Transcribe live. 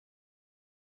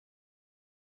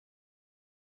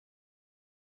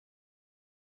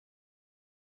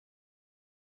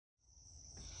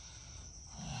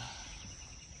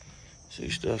See,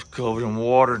 stuff's covered in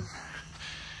water.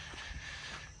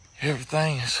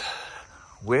 Everything is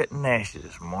wet and nasty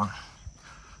this morning.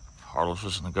 Harlow's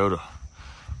listening to go to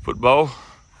football.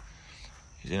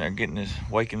 He's in there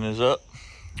waking us up.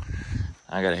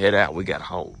 I gotta head out. We got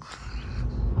hold.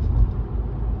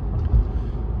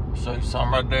 So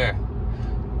something right there.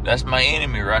 That's my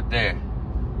enemy right there.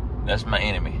 That's my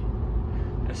enemy.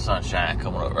 There's sunshine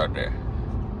coming up right there.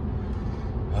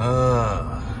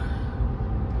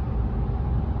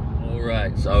 All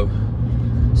right, so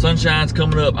sunshine's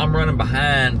coming up. I'm running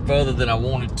behind further than I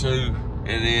wanted to.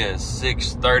 It is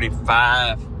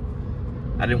 6:35.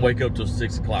 I didn't wake up till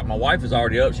 6 o'clock. My wife is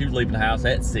already up. She was leaving the house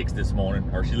at 6 this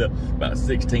morning, or she left about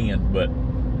 6:10, but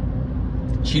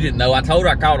she didn't know. I told her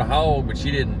I caught a hog, but she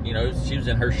didn't, you know, she was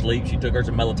in her sleep. She took her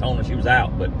some melatonin. She was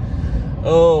out, but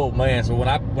oh man. So when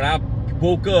I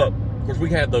woke up, of course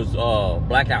we had those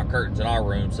blackout curtains in our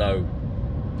room, so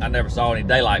I never saw any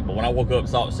daylight. But when I woke up and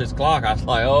saw it at 6 o'clock, I was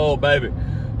like, oh baby,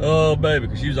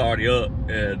 because she was already up.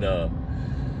 And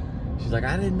she's like,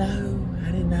 I didn't know.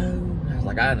 I was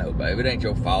like, I know, babe, it ain't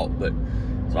your fault. But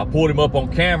so I pulled him up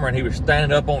on camera, and he was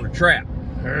standing up on the trap.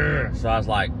 So I was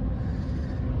like,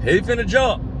 he finna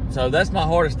jump. So that's my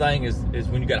hardest thing is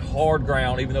when you got hard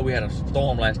ground. Even though we had a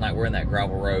storm last night, we're in that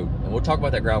gravel road, and we'll talk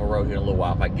about that gravel road here in a little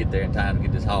while if I get there in time to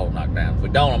get this hog knocked down. If we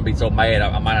don't, I'm gonna be so mad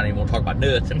I might not even want to talk about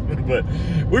nothing. But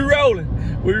we're rolling.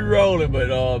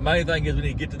 But main thing is we need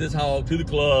to get to this hog, to the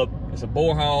club. It's a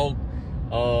boar hog,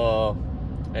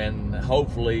 and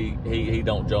hopefully he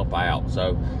don't jump out.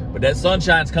 So, but that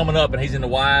sunshine's coming up, and he's in the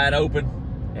wide open,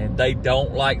 and they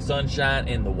don't like sunshine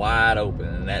in the wide open,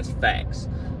 and that's facts.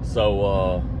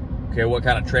 So care what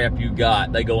kind of trap you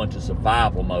got, they go into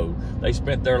survival mode. They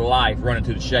spent their life running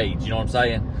to the shades, you know what I'm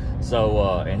saying?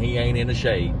 So and he ain't in the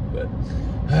shade. But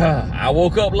I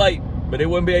woke up late, but it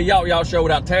wouldn't be a y'all show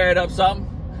without tearing up something,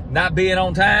 not being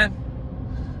on time,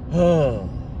 or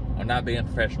not being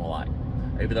professional like.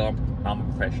 Even though I'm a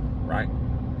professional, right?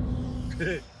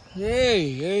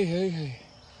 Hey.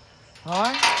 All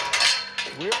right.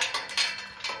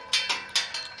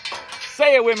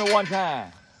 Say it with me one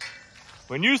time.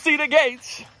 When you see the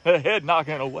gates, head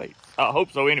knocking away. I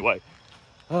hope so anyway.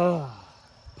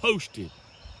 Posted.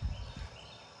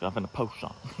 I'm finna post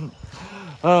something.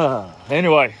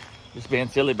 Anyway, just being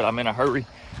silly, but I'm in a hurry.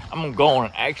 I'm gonna go on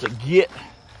and actually get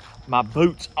my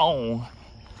boots on.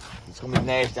 It's gonna be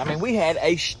nasty. I mean, we had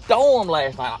a storm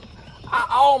last night. I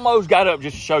almost got up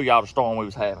just to show y'all the storm we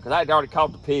was having, because I had already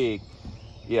caught the pig.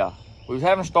 Yeah, we was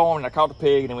having a storm, and I caught the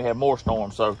pig, and then we had more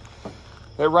storms. So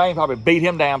that rain probably beat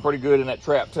him down pretty good in that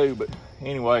trap too. But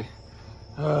anyway,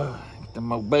 get them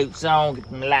more boots on,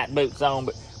 get them light boots on.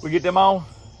 But we get them on,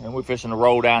 and we're fishing to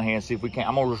roll down here and see if we can.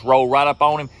 I'm gonna just roll right up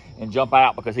on him and jump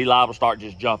out, because he liable to start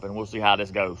just jumping. We'll see how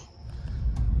this goes.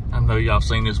 I know y'all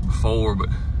seen this before, but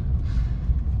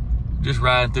just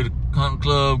riding through the hunting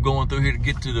club, going through here to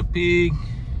get to the pig.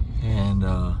 And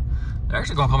they're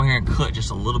actually gonna come here and cut just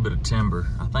a little bit of timber.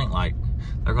 I think like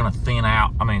they're gonna thin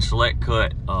out, select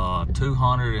cut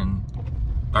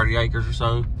 230 acres or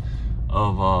so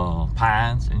of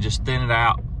pines, and just thin it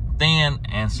out, thin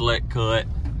and select cut,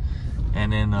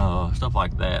 and then stuff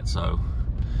like that. So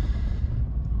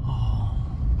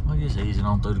I guess easing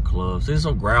on through the club. See, this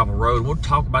old gravel road. We'll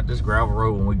talk about this gravel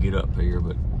road when we get up here,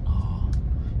 but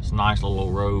it's a nice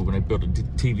little road. When they built a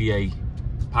TVA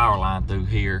power line through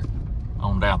here,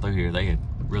 on down through here, they had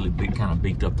really kind of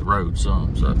beat up the road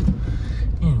some. So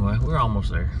anyway, we're almost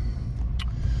there.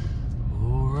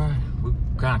 All right, we're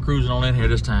kind of cruising on in here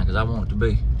this time, because I want it to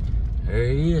be. There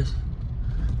he is.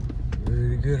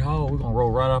 Pretty good haul. We're gonna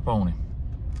roll right up on him.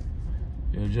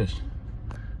 It'll just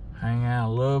hang out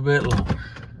a little bit longer.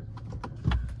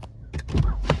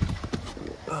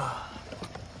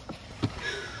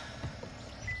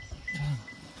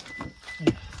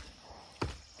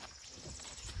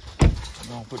 I'm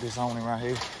gonna put this on him right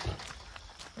here.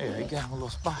 Yeah, he got him a little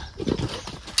spot.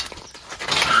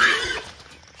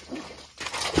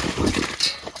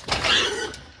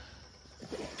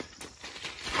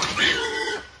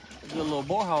 Good little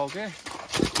boar hog there.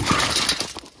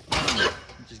 It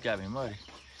just got me muddy.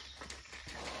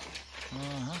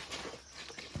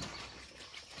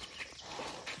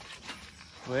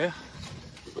 Well,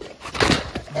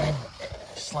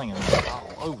 slinging it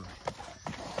all over.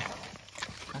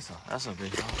 That's a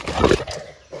big hog.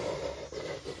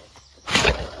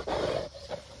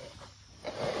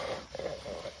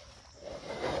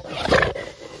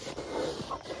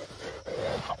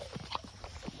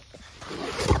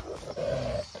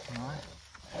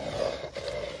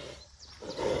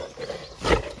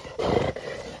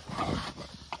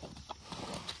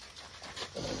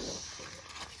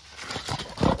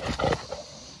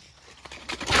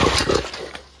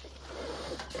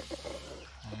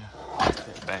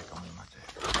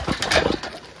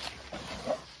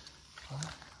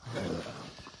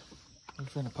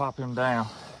 pop him down.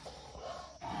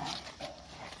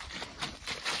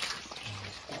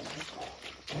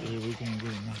 See if we can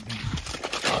get him knocked down.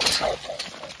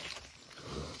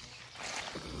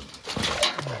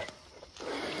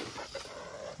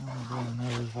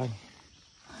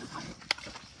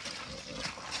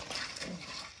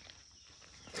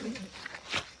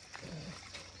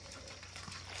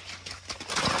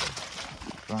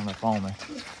 Run up on me.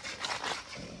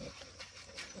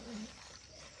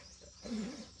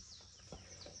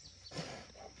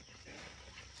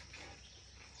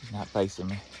 He's not facing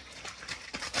me.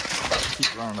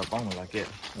 Keep running up on me like that.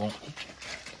 Won't.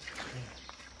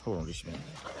 Hold on just a minute.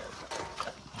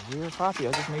 You're a Poppy.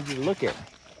 I just need you to look at me.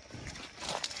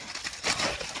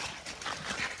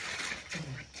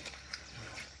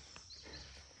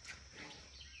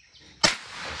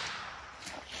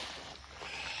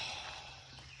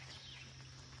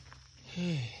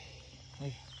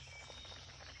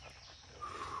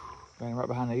 Bang right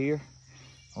behind the ear.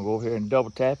 I'll go over here and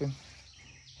double tap him,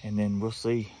 and then we'll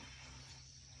see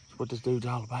what this dude's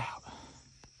all about.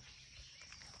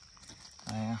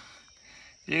 Now,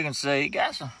 you can see he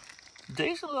got some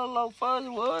decent little old fuzzy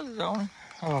wuzzes on him.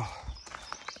 Oh,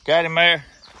 got him there.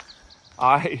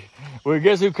 All right, well,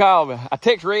 guess who called me? I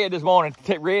texted Red this morning.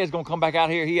 Red's gonna come back out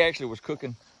here. He actually was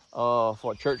cooking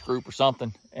for a church group or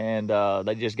something, and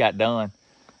they just got done.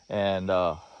 And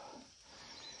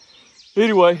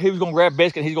anyway, he was gonna grab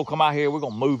biscuit. He's gonna come out here. We're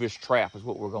gonna move his trap is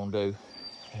what we're gonna do,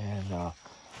 and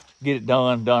get it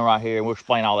done right here. And we'll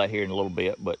explain all that here in a little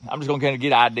bit. But I'm just gonna kind of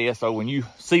get an idea, so when you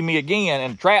see me again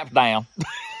and the trap's down,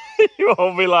 you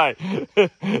won't be like,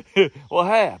 what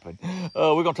happened?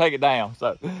 We're gonna take it down.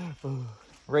 So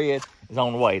Red is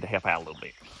on the way to help out a little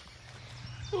bit.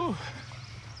 Whew.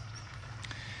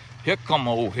 Here come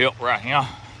old help right here.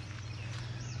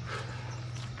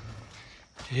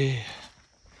 Yeah.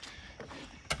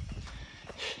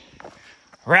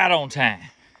 Right on time.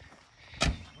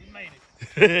 We made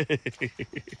it.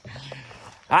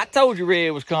 I told you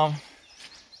Red was coming.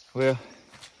 Well,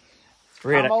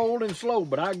 Red, I'm old and slow,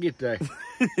 but I get there.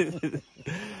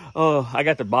 I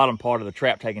got the bottom part of the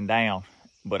trap taken down,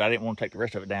 but I didn't want to take the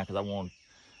rest of it down because I wanted,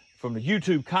 from the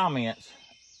YouTube comments,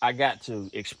 I got to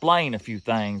explain a few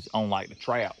things on like the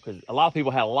trap, because a lot of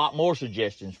people had a lot more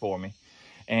suggestions for me.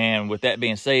 And with that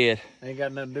being said, ain't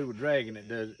got nothing to do with dragging it,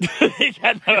 does it?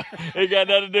 it got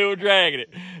nothing to do with dragging it.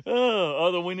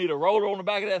 Other than we need a roller on the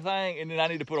back of that thing, and then I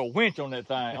need to put a winch on that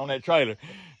thing, on that trailer.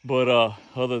 But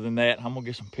other than that, I'm gonna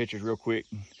get some pictures real quick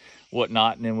and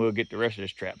whatnot, and then we'll get the rest of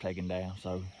this trap taken down.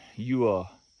 So you was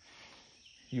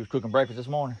cooking breakfast this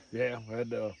morning? Yeah, we had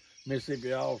the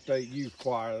Mississippi All-State Youth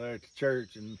Choir there at the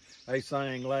church, and they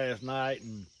sang last night,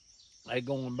 and they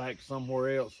going back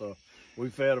somewhere else. So we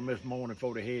fed them this morning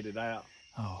before they headed out.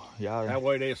 Oh, yeah. That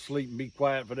way they'll sleep and be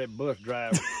quiet for that bus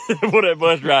driver. For that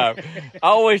bus driver. I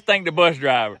always think the bus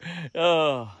driver.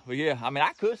 But yeah, I mean,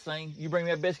 I could sing. You bring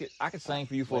me a biscuit, I could sing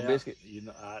for you for a biscuit. You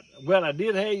know, I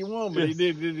did have you one, but he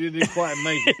didn't quite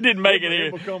make it. He didn't make it here.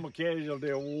 It become a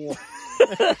casualty of war.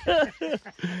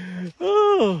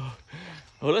 Oh.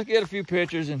 Well, let's get a few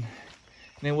pictures, and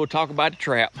then we'll talk about the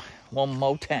trap one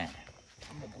more time.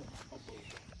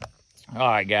 All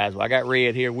right, guys. Well, I got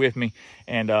Red here with me,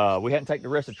 and we hadn't taken the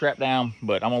rest of the trap down,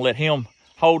 but I'm going to let him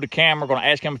hold the camera. Going to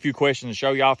ask him a few questions and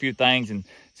show y'all a few things, and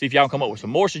see if y'all can come up with some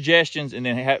more suggestions, and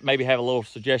then maybe have a little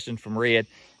suggestion from Red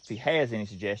if he has any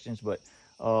suggestions. But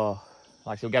like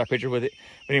I said, we got a picture with it.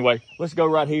 But anyway, let's go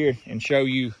right here and show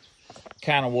you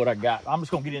kind of what I got. I'm just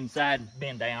going to get inside and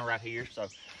bend down right here, so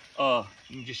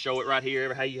you can just show it right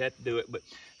here, how you have to do it. But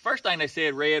first thing they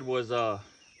said, Red, was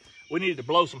we needed to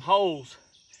blow some holes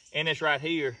in this right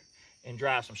here and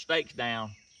drive some stakes down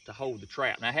to hold the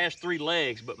trap. Now it has 3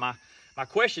 legs, but my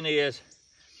question is,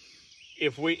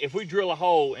 if we drill a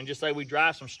hole and just say we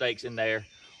drive some stakes in there,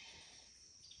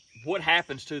 what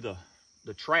happens to the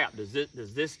trap? Does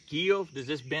this give? Does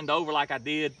this bend over like I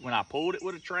did when I pulled it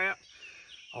with a trap?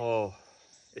 Oh,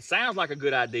 it sounds like a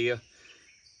good idea,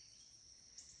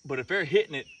 but if they're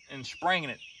hitting it and springing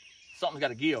it, something's got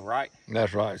to give, right?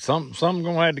 That's right. Something's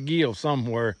gonna have to give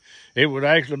somewhere. It would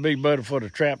actually be better for the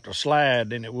trap to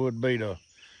slide than it would be to,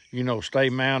 stay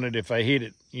mounted if they hit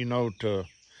it,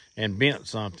 and bent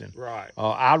something. Right.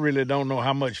 I really don't know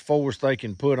how much force they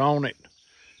can put on it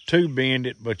to bend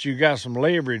it, but you got some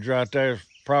leverage right there.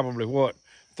 Probably what,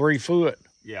 3 foot?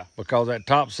 Yeah. Because that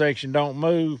top section don't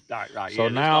move. Right. So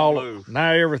yeah,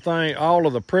 now everything, all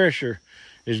of the pressure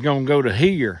is gonna go to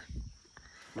here.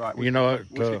 Right, which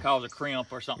could cause a crimp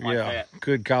or something like that. Yeah,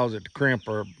 could cause it to crimp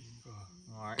or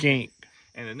kink.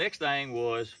 And the next thing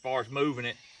was, as far as moving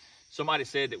it, somebody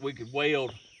said that we could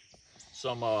weld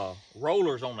some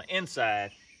rollers on the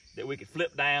inside that we could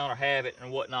flip down or have it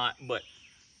and whatnot. But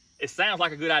it sounds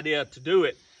like a good idea to do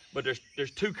it, but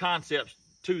there's two concepts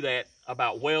to that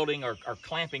about welding or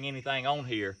clamping anything on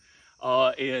here.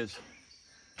 Is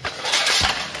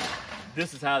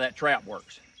this is how that trap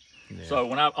works. Yeah. So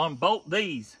when I unbolt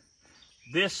these,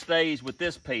 this stays with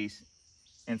this piece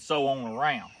and so on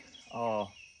around.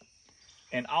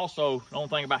 And also, the only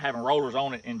thing about having rollers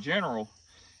on it in general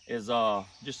is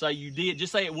just say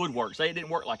it would work. Say it didn't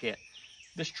work like that.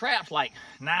 This trap's like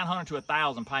 900 to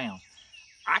 1,000 pounds.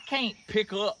 I can't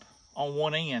pick up on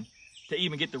one end to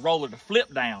even get the roller to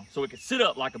flip down so it could sit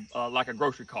up like a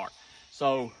grocery cart.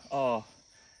 So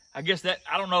I guess that,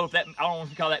 I don't know if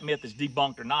you call that myth is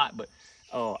debunked or not, but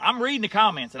I'm reading the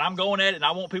comments and I'm going at it, and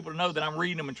I want people to know that I'm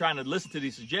reading them and trying to listen to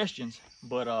these suggestions.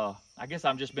 But I guess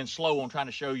I've just been slow on trying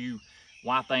to show you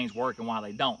why things work and why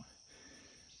they don't.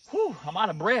 Whew, I'm out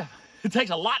of breath. It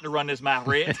takes a lot to run this mouth,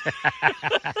 Red.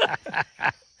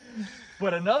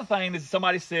 But another thing is,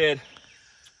 somebody said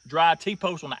dry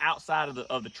T-post on the outside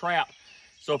of the trap,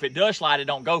 so if it does slide, it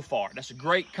don't go far. That's a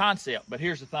great concept, but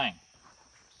here's the thing.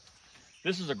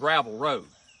 This is a gravel road.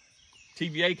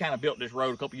 TVA kind of built this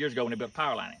road a couple years ago when they built a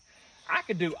power line in. I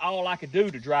could do all I could do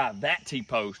to drive that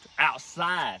T-post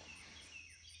outside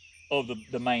of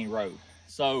the main road.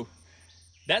 So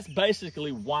that's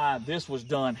basically why this was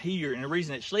done here. And the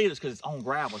reason it slid is because it's on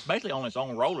gravel. It's basically on its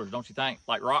own rollers, don't you think?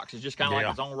 Like rocks is just kind of like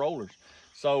its own rollers.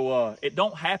 So it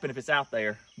don't happen if it's out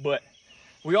there. But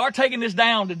we are taking this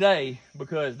down today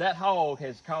because that hog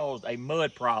has caused a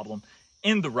mud problem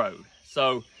in the road.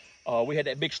 So we had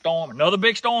that big storm, another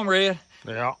big storm, Red.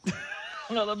 Yeah.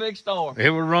 Another big storm. It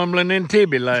was rumbling in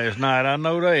Tibby last night, I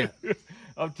know that.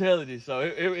 I'm telling you, so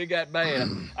it got bad.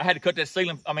 I had to cut that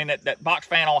ceiling, that box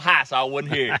fan on high so I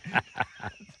wouldn't hear it.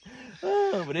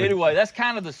 But anyway, that's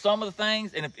kind of some of the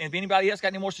things. And if anybody else got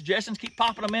any more suggestions, keep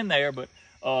popping them in there. But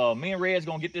me and Red's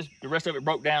gonna get the rest of it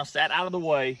broke down, sat out of the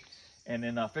way, and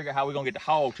then figure out how we're gonna get the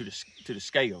hog to the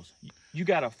scales. You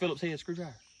got a Phillips head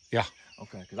screwdriver? Yeah.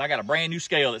 Okay, because I got a brand new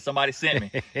scale that somebody sent me,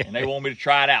 and they want me to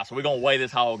try it out. So we're gonna weigh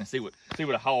this hog and see what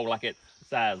a hog like that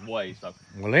size weighs. So.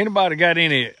 Well, anybody got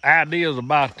any ideas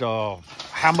about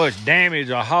how much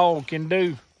damage a hog can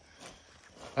do?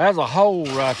 There's a hole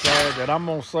right there that I'm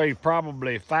gonna say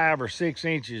probably 5 or 6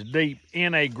 inches deep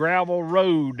in a gravel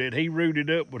road that he rooted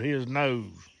up with his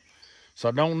nose.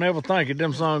 So don't never think that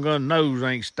them son gun nose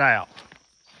ain't stout.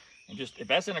 And just if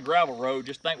that's in a gravel road,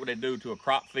 just think what they do to a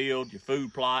crop field, your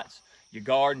food plots, your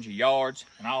gardens, your yards,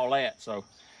 and all that. So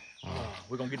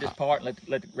we're gonna get this part and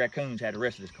let the raccoons have the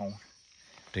rest of this corn.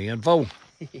 10-4.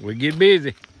 We get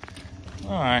busy.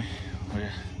 All right.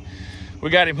 We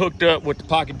got him hooked up with the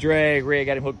pocket drag. Red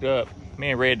got him hooked up.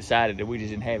 Me and Red decided that we just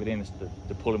didn't have it in us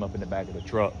to pull him up in the back of the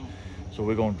truck. So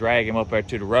we're gonna drag him up there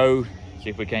to the road, see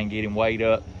if we can't get him weighed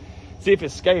up. See if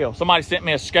it's scale. Somebody sent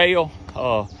me a scale.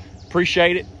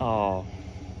 Appreciate it.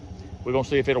 We're gonna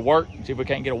see if it'll work and see if we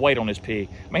can't get a weight on this pig.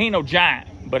 I mean, he ain't no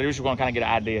giant, but we're just gonna kind of get an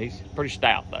idea. He's pretty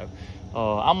stout though.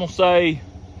 I'm gonna say,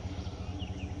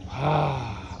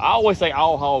 I always say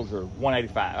all hogs are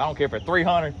 185. I don't care if they're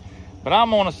 300, but I'm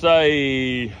gonna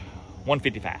say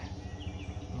 155. I'm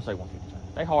gonna say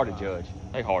 155. They hard to judge.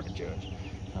 They hard to judge.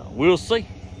 We'll see.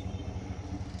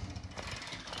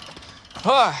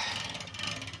 All right.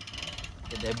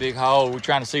 Get that big hog. We're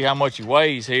trying to see how much he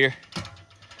weighs here.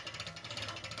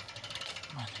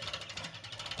 I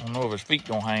don't know if his feet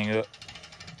gonna hang up.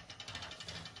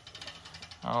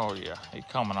 Oh yeah, he's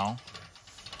coming on.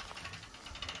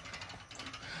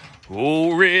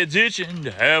 Old Red's itching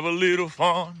to have a little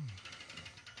fun.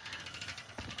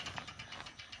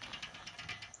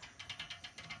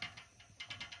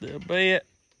 Little bit.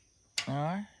 All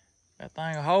right, that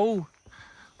thing a hold.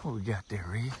 What we got there,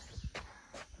 Red?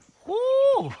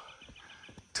 Woo!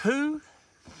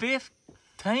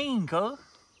 215, cuz.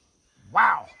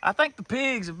 Wow. I think the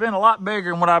pigs have been a lot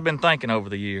bigger than what I've been thinking over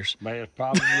the years. Man, it's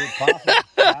probably possible.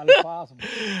 Highly possible.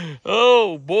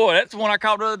 Oh boy, that's the one I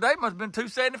caught the other day. Must have been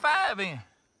 275 in.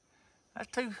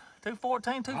 That's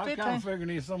 214, 215. I kind of figured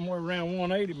he's somewhere around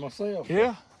 180 myself.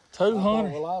 Yeah,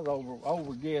 200. Well, I was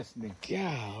over guessing him.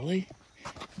 Golly.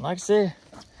 Like I said,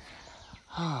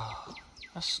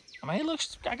 he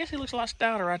looks, I guess he looks a lot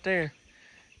stouter right there.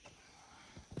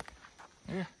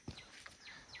 Yeah.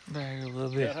 There a little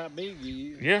bit. That's how big he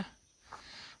is. Yeah.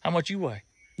 How much you weigh?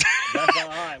 That's all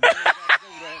right.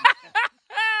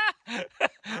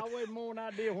 I weighed more than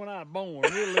I did when I was born.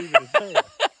 We'll leave it at that.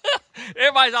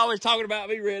 Everybody's always talking about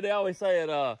me, Red. They always saying,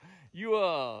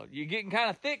 you're getting kind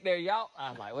of thick there, y'all.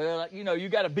 I was like, well, you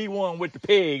got to be one with the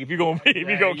pig if you're gonna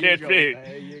catch pig.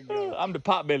 There you go. I'm the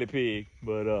potbelly pig,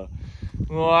 but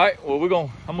All right,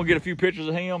 well, I'm gonna get a few pictures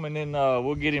of him, and then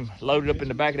we'll get him loaded up in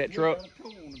the back of that truck.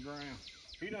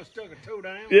 He done stuck a toe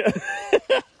down. Yeah.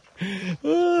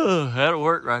 That'll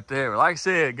work right there. Like I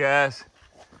said, guys.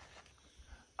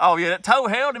 Oh yeah, that toe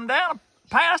held him down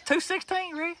past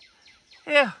 216, Rick.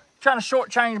 Yeah, trying to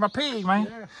shortchange my pig, man.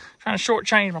 Yeah. Trying to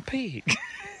shortchange my pig.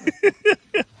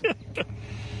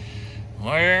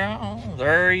 Well,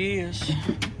 there he is.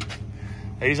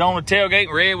 He's on the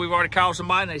tailgate, Red. We've already called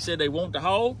somebody, and they said they want the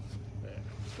hole. Yeah.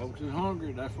 Folks is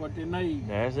hungry. That's what they need.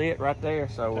 That's it right there.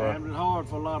 So times is hard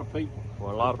for a lot of people.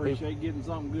 For a lot of people. Appreciate getting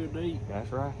something good to eat.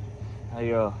 That's right.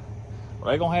 Hey, well,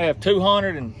 they're gonna have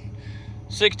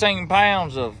 216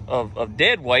 pounds of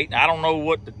dead weight. I don't know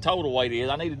what the total weight is.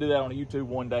 I need to do that on YouTube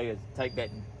one day, is take that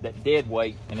dead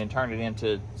weight and then turn it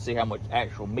into, see how much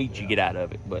actual meat you get out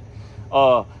of it. But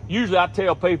usually I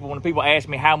tell people, when people ask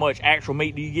me how much actual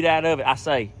meat do you get out of it, I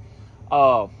say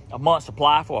a month's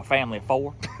supply for a family of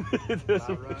 4.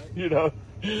 Right. You know.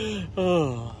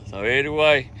 So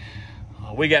anyway,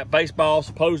 we got baseball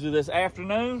supposedly this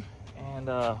afternoon, and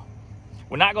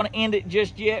we're not going to end it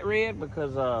just yet, Red,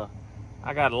 because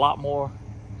I got a lot more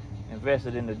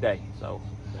invested in the day. So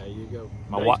there you go.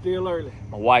 Still early.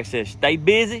 My wife says stay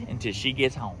busy until she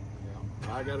gets home.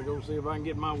 I gotta go see if I can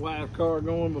get my wife's car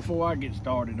going before I get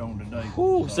started on today.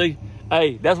 Ooh, so. See,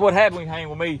 hey, that's what happens when you hang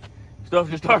with me.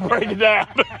 Stuff just start breaking down.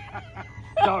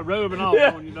 Start rubbing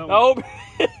off on you, know. Oh,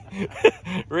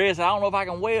 Riz, I don't know if I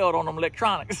can weld on them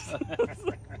electronics.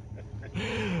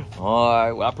 All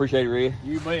right, well, I appreciate it, Riz.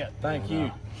 You bet. Thank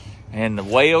you. And the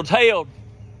weld's held.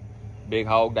 Big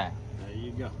hog down. There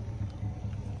you go.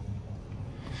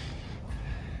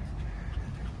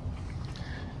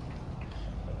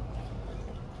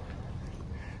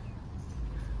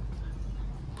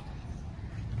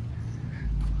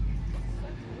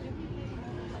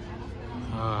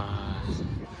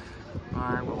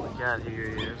 Alright, what we got here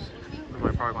is,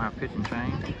 we're probably gonna have pitching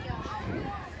change.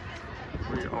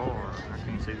 We are, I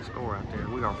can't see the score out there.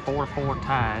 We are 4-4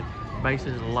 tied,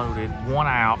 bases loaded, 1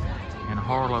 out, and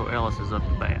Harlow Ellis is up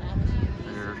to bat.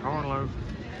 There's Harlow.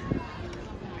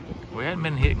 We hadn't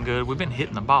been hitting good. We've been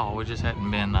hitting the ball. We just hadn't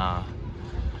been,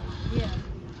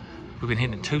 we've been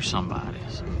hitting it to somebody.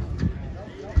 So.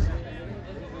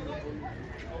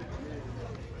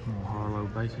 Harlow,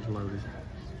 bases loaded.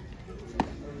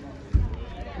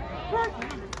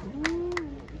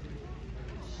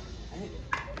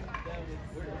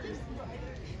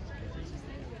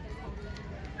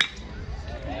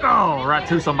 Oh, right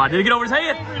to somebody. Did he get over his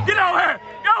head? Get over here!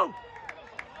 Go!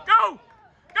 Go!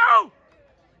 Go!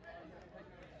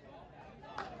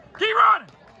 Keep running!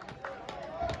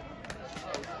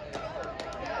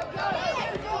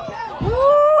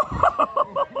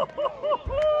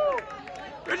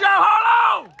 Good job,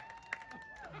 Harlow!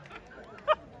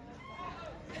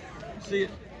 See it?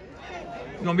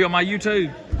 You gonna be on my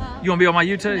YouTube? You gonna be on my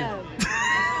YouTube? No.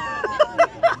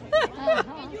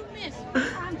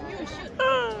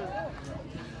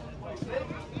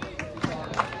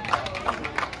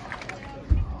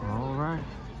 All right.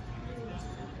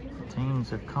 The teams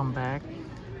have come back.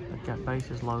 They've got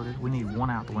bases loaded. We need 1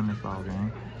 out to win this ball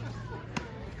game.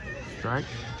 Strike.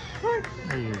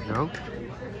 There you go.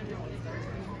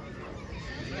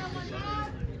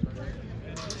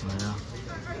 Yeah.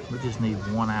 We just need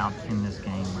 1 out in this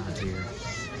game right here.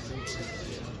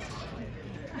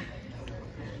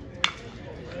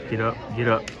 Get up, get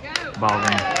up. Ball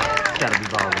game. It's gotta be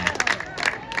ball game.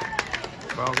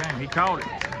 Ball game, he caught it.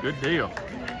 Good deal.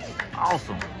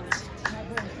 Awesome.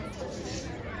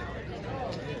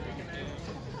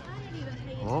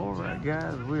 All right,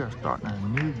 guys, we are starting a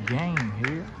new game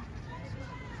here.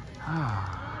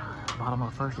 Bottom of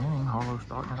the first inning, Harlow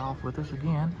starting it off with us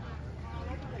again.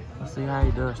 Let's see how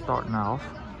he does starting off.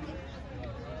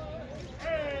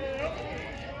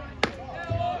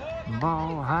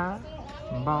 Ball high,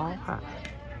 ball high.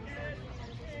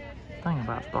 The thing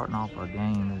about starting off a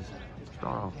game is,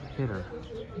 start off the hitter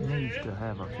needs to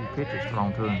have a few pitches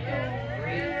thrown to him.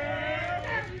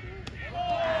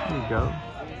 There you go.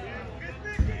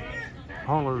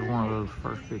 Harlow's one of those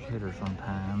first pitch hitters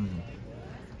sometimes, and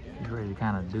he's ready to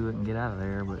kind of do it and get out of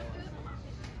there, but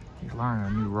he's learning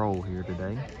a new role here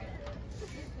today.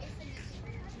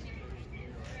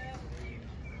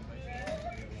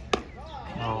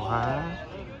 Ball high.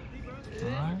 All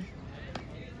right.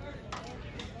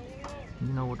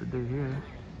 You know what to do here.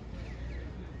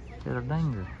 Hit a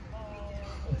dinger.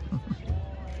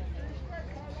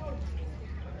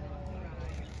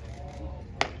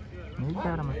 You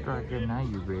got him a strike there. Now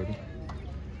you're ready.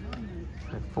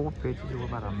 Had 4 pitches. We're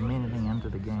about a minute into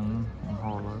the game on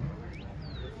Harlow.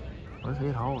 Let's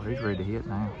hit hard. He's ready to hit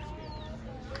now.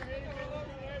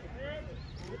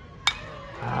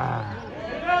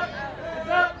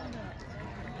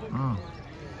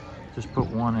 Just put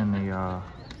one in the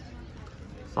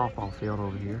softball field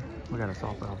over here. We got a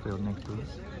softball field next to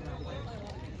us.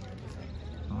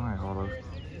 All right, Harlow.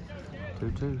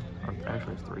 2-2. Or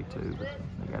actually, it's 3-2, but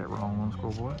they got it wrong on the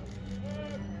scoreboard.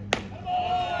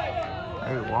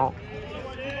 Hey, walk.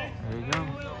 There you go.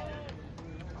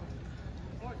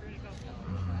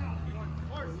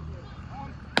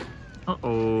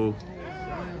 Uh-oh.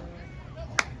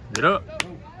 Get up.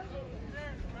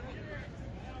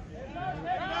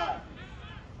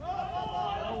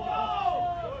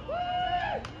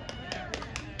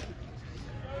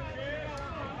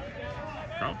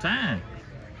 About time.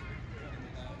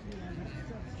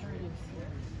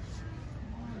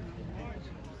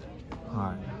 All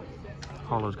right.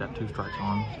 Harlow's got 2 strikes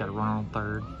on him. He's got a runner on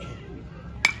third.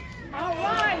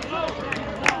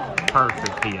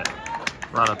 Perfect hit.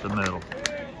 Right up the middle.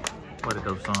 Way to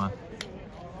go, son.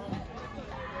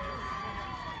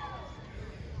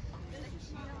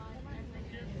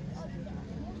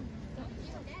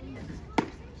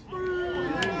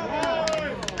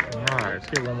 All right, let's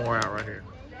get one more out right here.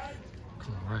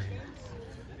 Come on, right here.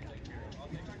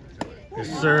 Yes,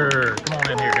 sir. Come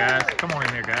on in here, guys. Come on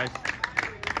in here, guys.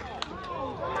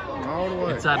 All the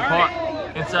way. Inside the park.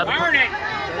 Inside the park.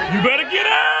 You better get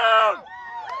out!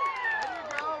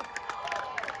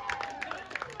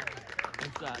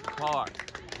 Inside the park.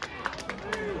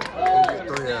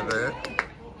 3 out there.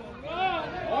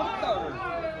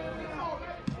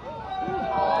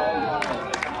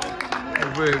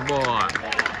 Big boy.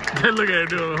 Look at him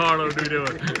doing what Harlow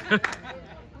doing.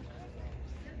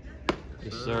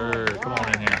 Yes, sir. Come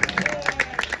on in here.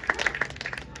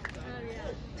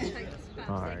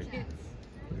 All right.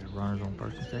 We got runners on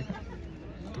first and second.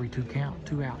 3-2 count.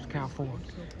 2 outs. Count 4.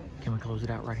 Can we close it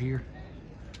out right here?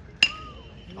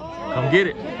 Come get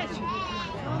it.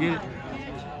 Come get it.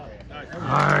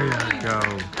 There you go.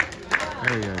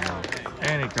 There you go.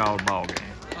 And he called the ball game.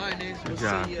 All right, Nancy, Good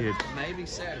we'll job, see you kid. maybe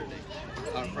Saturday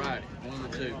or Friday. One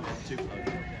of the two.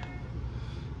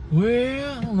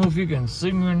 Well, I don't know if you can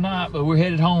see me or not, but we're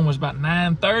headed home. It's about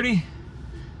 9:30.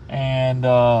 And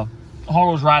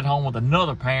Harlow's riding home with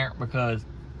another parent because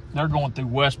they're going through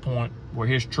West Point where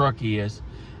his truck is.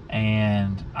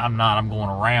 And I'm not. I'm going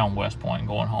around West Point and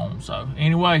going home. So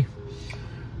anyway,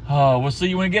 we'll see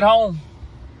you when we get home.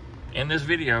 In this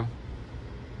video,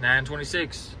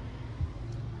 9:26.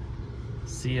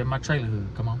 See you at my trailer hood.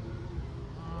 Come on.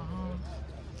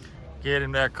 Get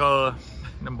in that car.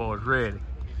 Them boys ready.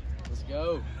 Let's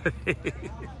go.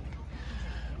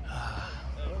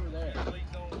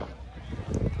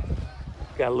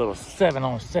 Got a little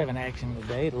 7-on-7 action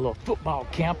today. A little football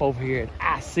camp over here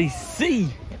at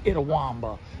ICC in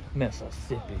Itawamba,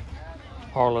 Mississippi.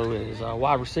 Harlow is a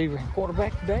wide receiver and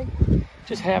quarterback today.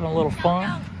 Just having a little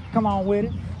fun. Come on with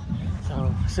it.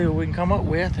 So see what we can come up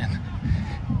with. And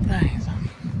thanks.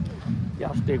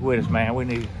 Y'all stick with us, man. We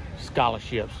need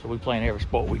scholarships, so we playing every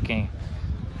sport we can.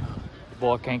 The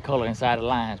boy can't color inside the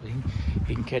lines, but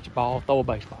he can catch a ball, throw a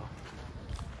baseball.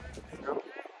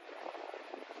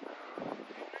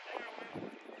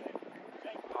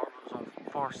 Harlow's on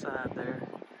the far side there.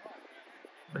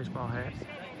 Baseball hat.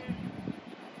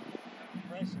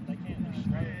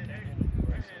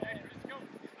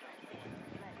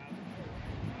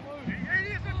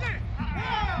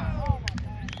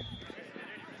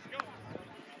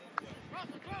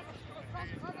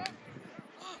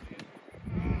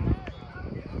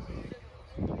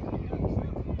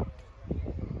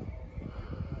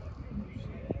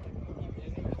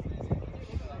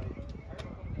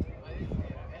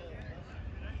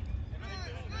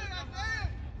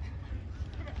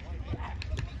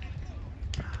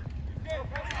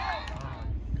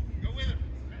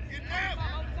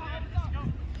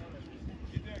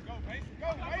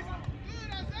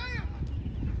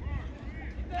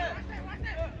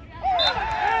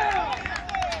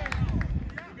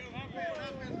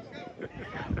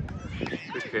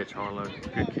 Good catch, Harlow.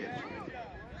 Good catch.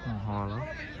 Come on, Harlow.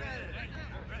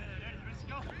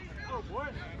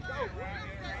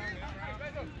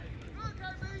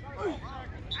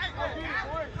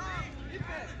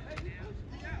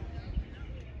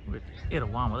 With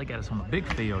Itawamba, they got us on the big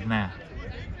field now.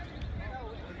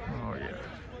 Oh, yeah.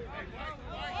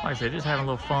 Like I said, just having a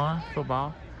little fun,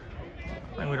 football.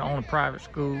 I think we're the only private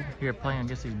school here playing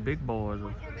against these big boys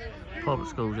of public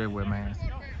schools everywhere, man.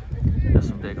 That's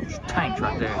some big tanks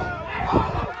right there.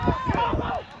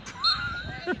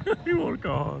 You want to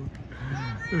call?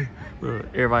 Look,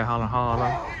 everybody hollering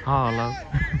Harlow, Harlow.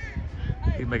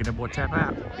 He's making that boy tap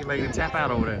out. He's making him tap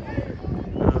out over there.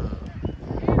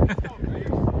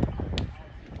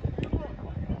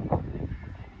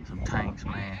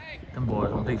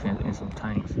 defense in some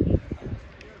tanks.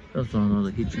 Those ones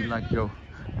that hit you like your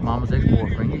mama's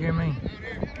ex-boyfriend. You hear me?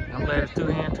 I'm glad it's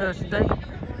two-hand touch today.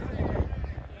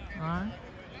 Alright.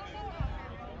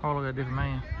 Harlow got a different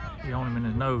man. He on him in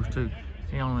his nose too.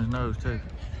 He on his nose too.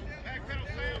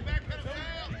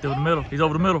 He's through the middle. He's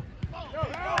over the middle.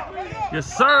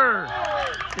 Yes, sir.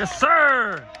 Yes,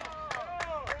 sir.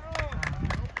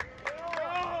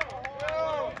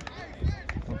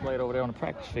 We played over there on the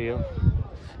practice field.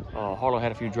 Harlow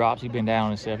had a few drops. He'd been down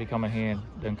himself. He come in here and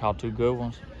done caught 2 good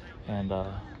ones. And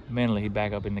mentally, he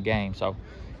back up in the game. So,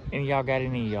 any of y'all got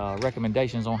any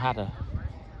recommendations on how to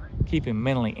keep him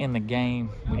mentally in the game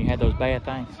when you had those bad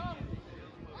things?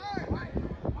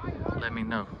 Let me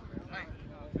know.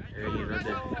 There he is right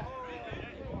there.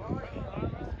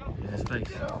 In his face.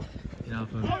 Get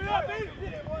off of him.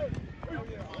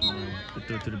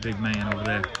 Throw it to the big man over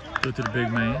there. Throw it to the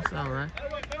big man. It's all right.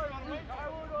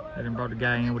 They done brought the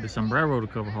guy in with the sombrero to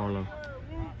cover Harlow.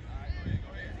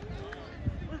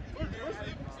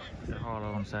 Got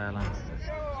Harlow on the sideline.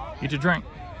 Get your drink.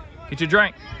 Get your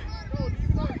drink.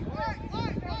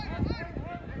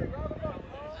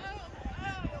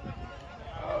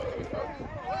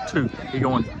 Two. He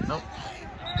going. Nope.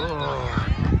 Oh.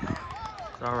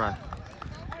 It's all right.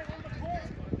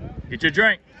 Get your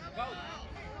drink.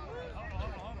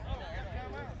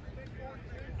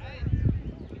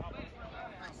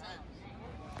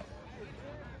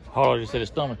 Harlow just said his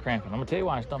stomach cramping. I'm gonna tell you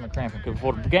why his stomach cramping. Because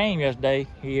before the game yesterday,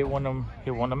 he hit one of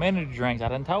them energy drinks. I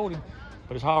done told him,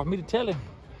 but it's hard for me to tell him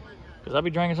because I be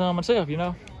drinking some myself, you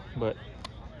know. But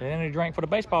the energy drink for the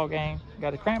baseball game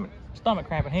got his stomach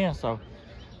cramping here, so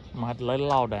I'm gonna have to lay the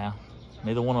law down.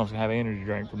 Neither one of us can have an energy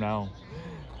drink from now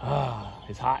on.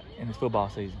 It's hot in this football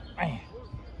season. Man,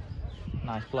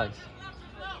 nice place.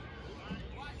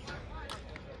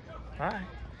 All right,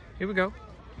 here we go.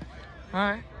 All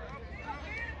right.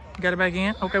 Got it back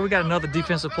in. Okay, we got another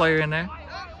defensive player in there.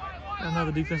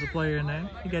 Another defensive player in there.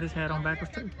 He got his hat on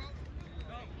backwards too.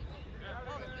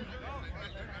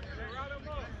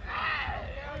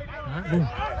 All right, boom.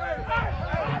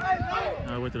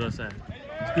 All right, went to the other side.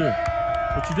 It's good.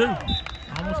 What you do?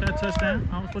 Almost had a touchdown.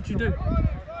 Almost what you do.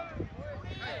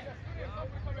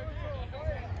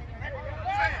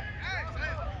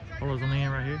 Harlow's on the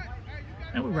end right here.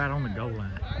 And we're right on the goal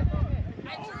line.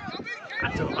 I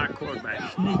took my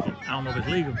quarterback sneaking. I don't know if it's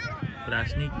legal, but I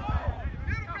sneaked.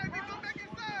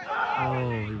 Oh,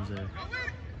 he was there.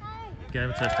 Got him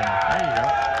a touchdown. There you go.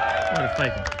 Look at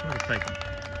faking. Look at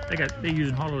faking. They're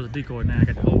using Harlow as a decoy now. I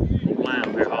got the whole line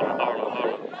over there.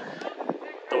 Harlow.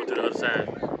 Throw it to the other side.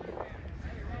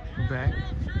 We're back.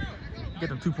 Get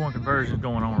them 2-point conversions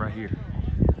going on right here.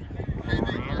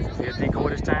 If they a decoy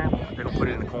this time, they're gonna put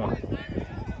it in the corner.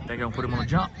 They're gonna put him on a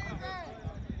jump.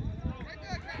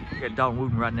 You got Dalton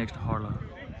Wooten right next to Harlow.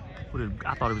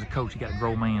 I thought he was a coach. He got a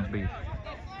grown man's beard.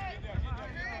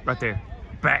 Right there.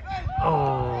 Back.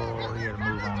 Oh, he had to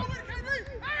move on him.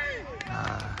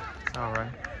 It's all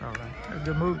right. It's all right. That's a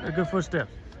good move. That's a good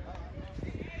footsteps.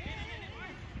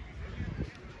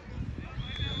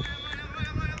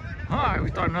 All right, we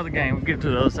start another game. We get to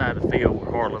the other side of the field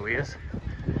where Harlow is.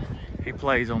 He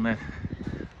plays on that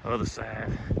other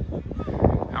side. I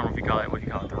don't know if you call it, what do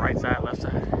you call it, the right side, left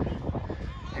side?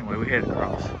 Anyway, we head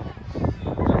across.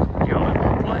 Y'all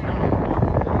playing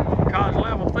on a college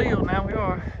level field now, we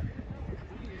are.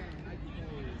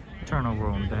 Turnover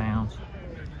on downs.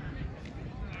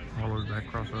 Harlow's back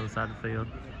across the other side of the field.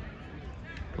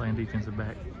 Playing defensive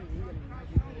back.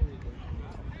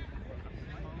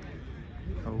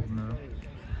 Holding up.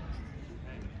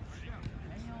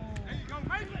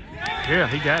 Yeah,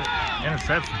 he got it.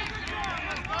 Interception.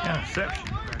 Interception.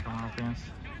 Back on offense.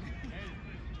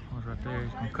 Was right there.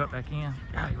 He's gonna cut back in.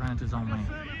 God, he ran into his own man.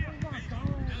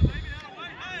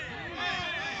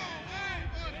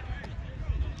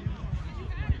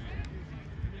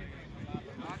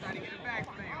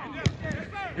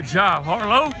 Good job,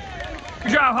 Harlow.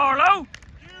 Good job, Harlow.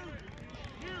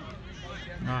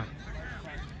 All right.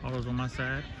 Harlow's on my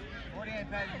side.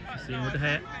 See him with the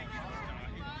hat.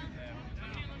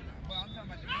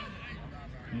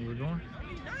 Where we're going?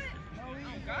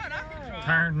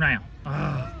 Turn now.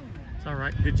 Oh, it's all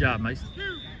right. Good job, Mason.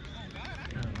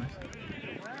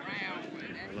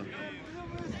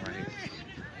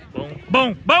 Boom,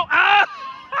 boom, boom. Oh!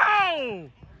 Oh!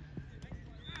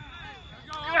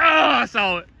 I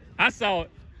saw it. I saw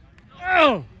it.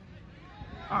 Oh!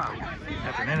 All right.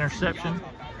 After an interception,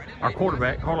 our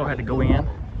quarterback, Harlow, had to go in.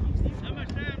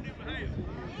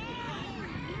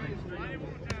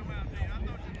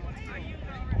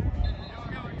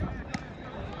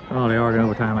 Oh, they are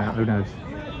going to timeout. Who knows?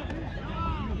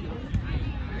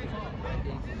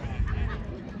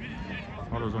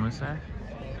 Harlow's on this side.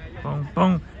 Boom,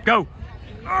 boom, go.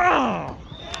 Oh,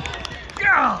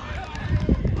 God.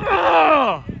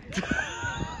 Oh.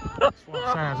 Swap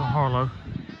sides on Harlow.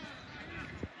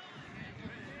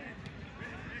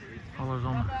 Harlow's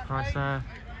on the right side.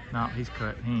 No, he's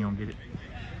cut. He ain't gonna get it.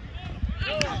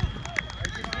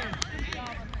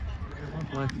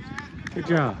 Play. Good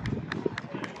job.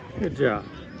 Good job.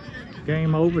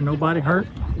 Game over. Nobody hurt.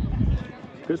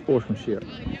 Good sportsmanship.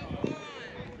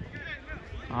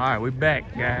 All right, we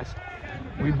back, guys.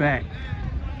 We back.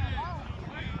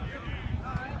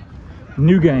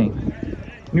 New game.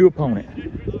 New opponent.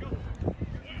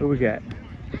 Who we got?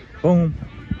 Boom.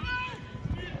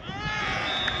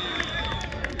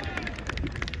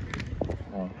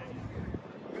 Oh.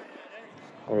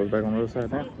 Harlow's back on the other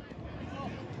side now.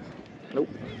 Nope.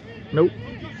 Nope.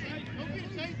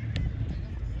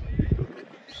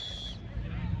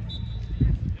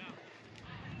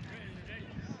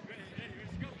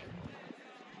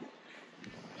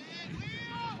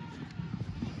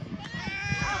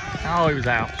 Oh, he was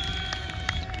out.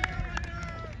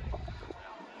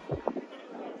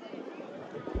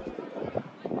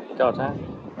 Call time?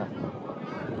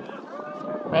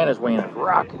 Man, this wind is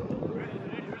rocking.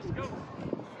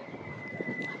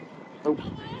 Nope.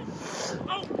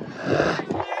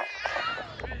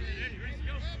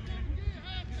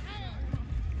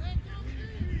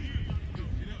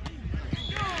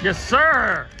 Yes,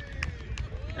 sir.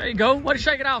 There you go. Way to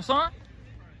shake it off, son.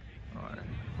 All right.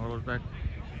 Harlow's back.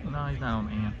 No, he's not on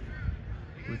the end.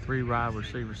 With 3 wide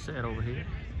receivers set over here.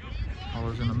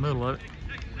 Harlow's in the middle of it.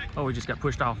 Oh, he just got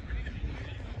pushed off.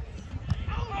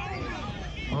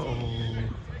 Uh-oh.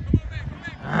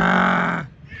 Ah.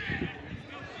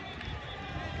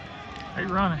 Hey,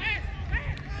 running.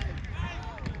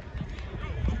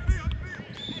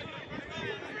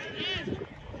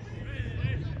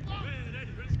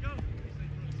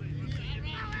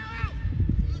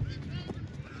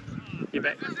 Get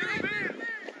back.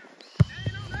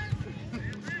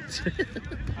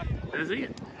 That's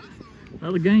it.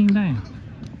 Another game down.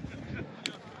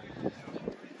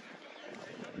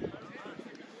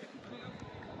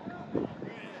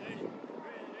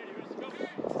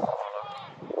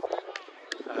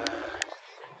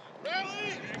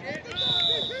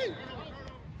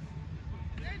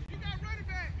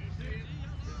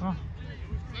 Huh?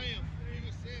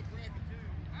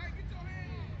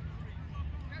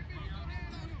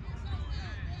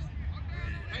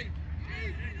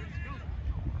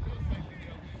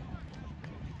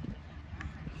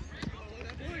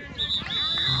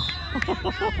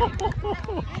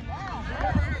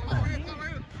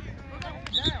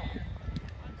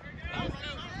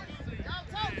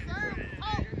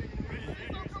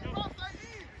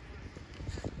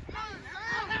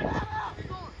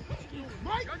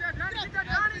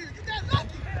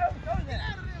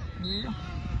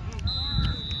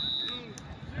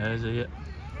 That's it.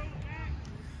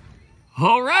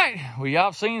 All right, well, y'all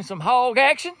have seen some hog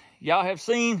action. Y'all have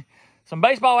seen some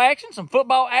baseball action, some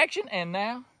football action, and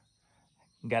now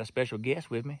got a special guest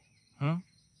with me.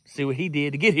 See what he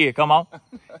did to get here, come on.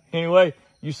 Anyway,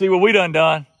 you see what we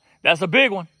done. That's a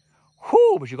big one.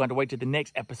 Whew, but you're going to wait till the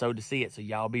next episode to see it, so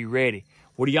y'all be ready.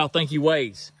 What do y'all think he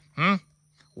weighs?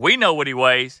 We know what he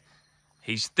weighs.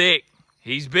 He's thick.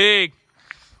 He's big.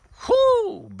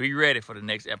 Whew, be ready for the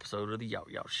next episode of the Y'all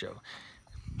Show.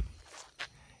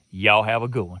 Y'all have a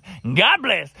good one. God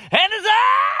bless. And as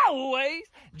always,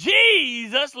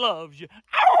 Jesus loves you.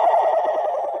 Ow!